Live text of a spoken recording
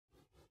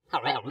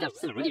Hi,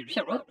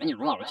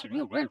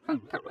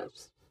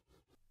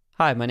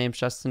 my name is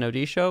Justin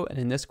Odisho, and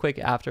in this quick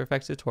After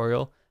Effects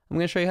tutorial, I'm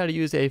going to show you how to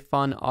use a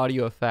fun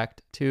audio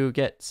effect to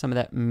get some of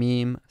that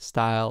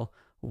meme-style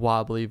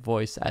wobbly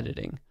voice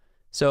editing.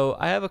 So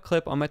I have a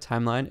clip on my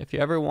timeline. If you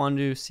ever want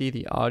to see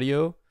the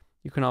audio,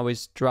 you can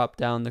always drop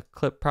down the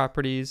clip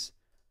properties,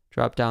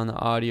 drop down the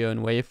audio and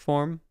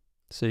waveform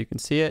so you can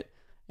see it.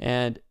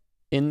 And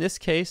in this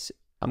case,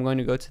 I'm going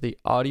to go to the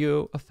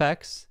audio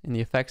effects in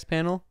the effects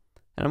panel,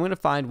 and I'm going to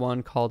find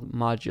one called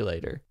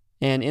Modulator.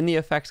 And in the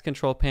effects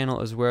control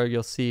panel is where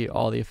you'll see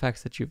all the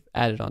effects that you've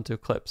added onto a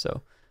clip.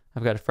 So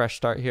I've got a fresh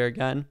start here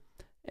again.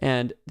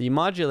 And the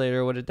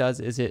modulator, what it does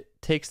is it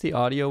takes the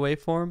audio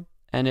waveform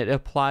and it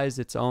applies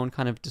its own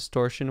kind of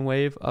distortion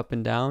wave up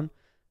and down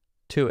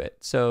to it.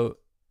 So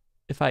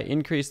if I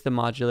increase the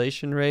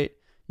modulation rate,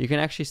 you can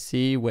actually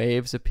see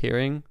waves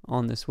appearing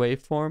on this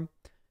waveform.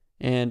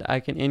 And I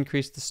can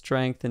increase the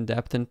strength and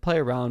depth and play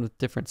around with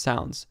different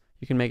sounds.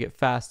 You can make it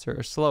faster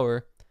or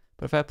slower.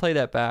 But if I play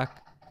that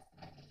back,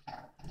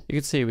 you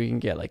can see we can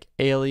get like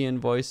alien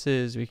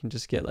voices, we can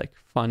just get like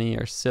funny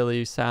or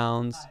silly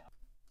sounds,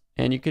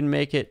 and you can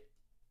make it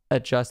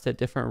adjust at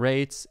different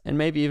rates and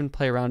maybe even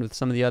play around with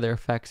some of the other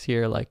effects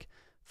here like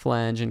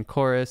flange and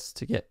chorus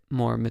to get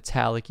more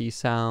metallic-y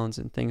sounds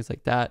and things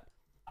like that.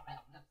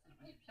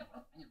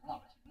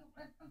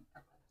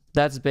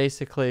 That's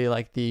basically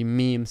like the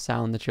meme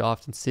sound that you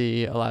often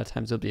see. A lot of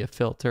times there'll be a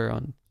filter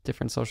on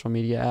different social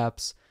media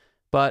apps,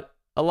 but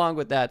along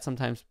with that,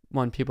 sometimes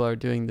when people are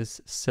doing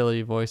this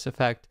silly voice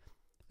effect,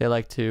 they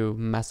like to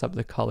mess up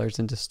the colors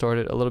and distort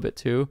it a little bit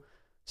too.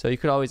 So you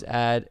could always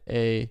add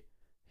a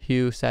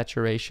hue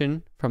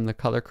saturation from the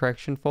color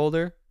correction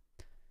folder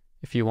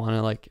if you want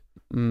to like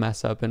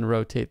mess up and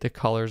rotate the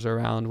colors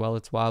around while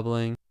it's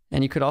wobbling.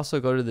 And you could also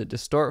go to the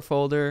distort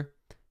folder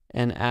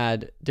and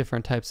add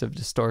different types of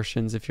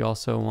distortions if you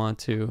also want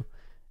to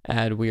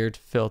add weird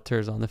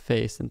filters on the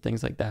face and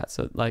things like that.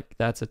 So like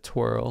that's a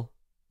twirl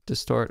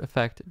distort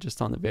effect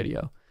just on the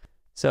video.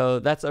 So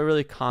that's a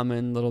really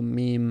common little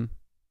meme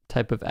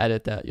type of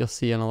edit that you'll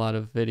see in a lot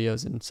of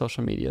videos and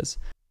social medias.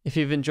 If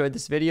you've enjoyed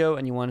this video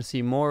and you want to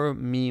see more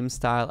meme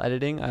style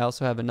editing, I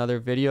also have another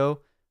video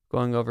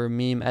going over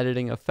meme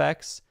editing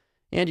effects,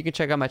 and you can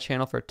check out my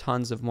channel for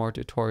tons of more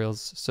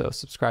tutorials, so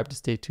subscribe to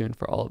stay tuned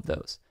for all of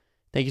those.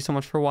 Thank you so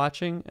much for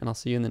watching, and I'll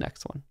see you in the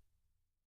next one.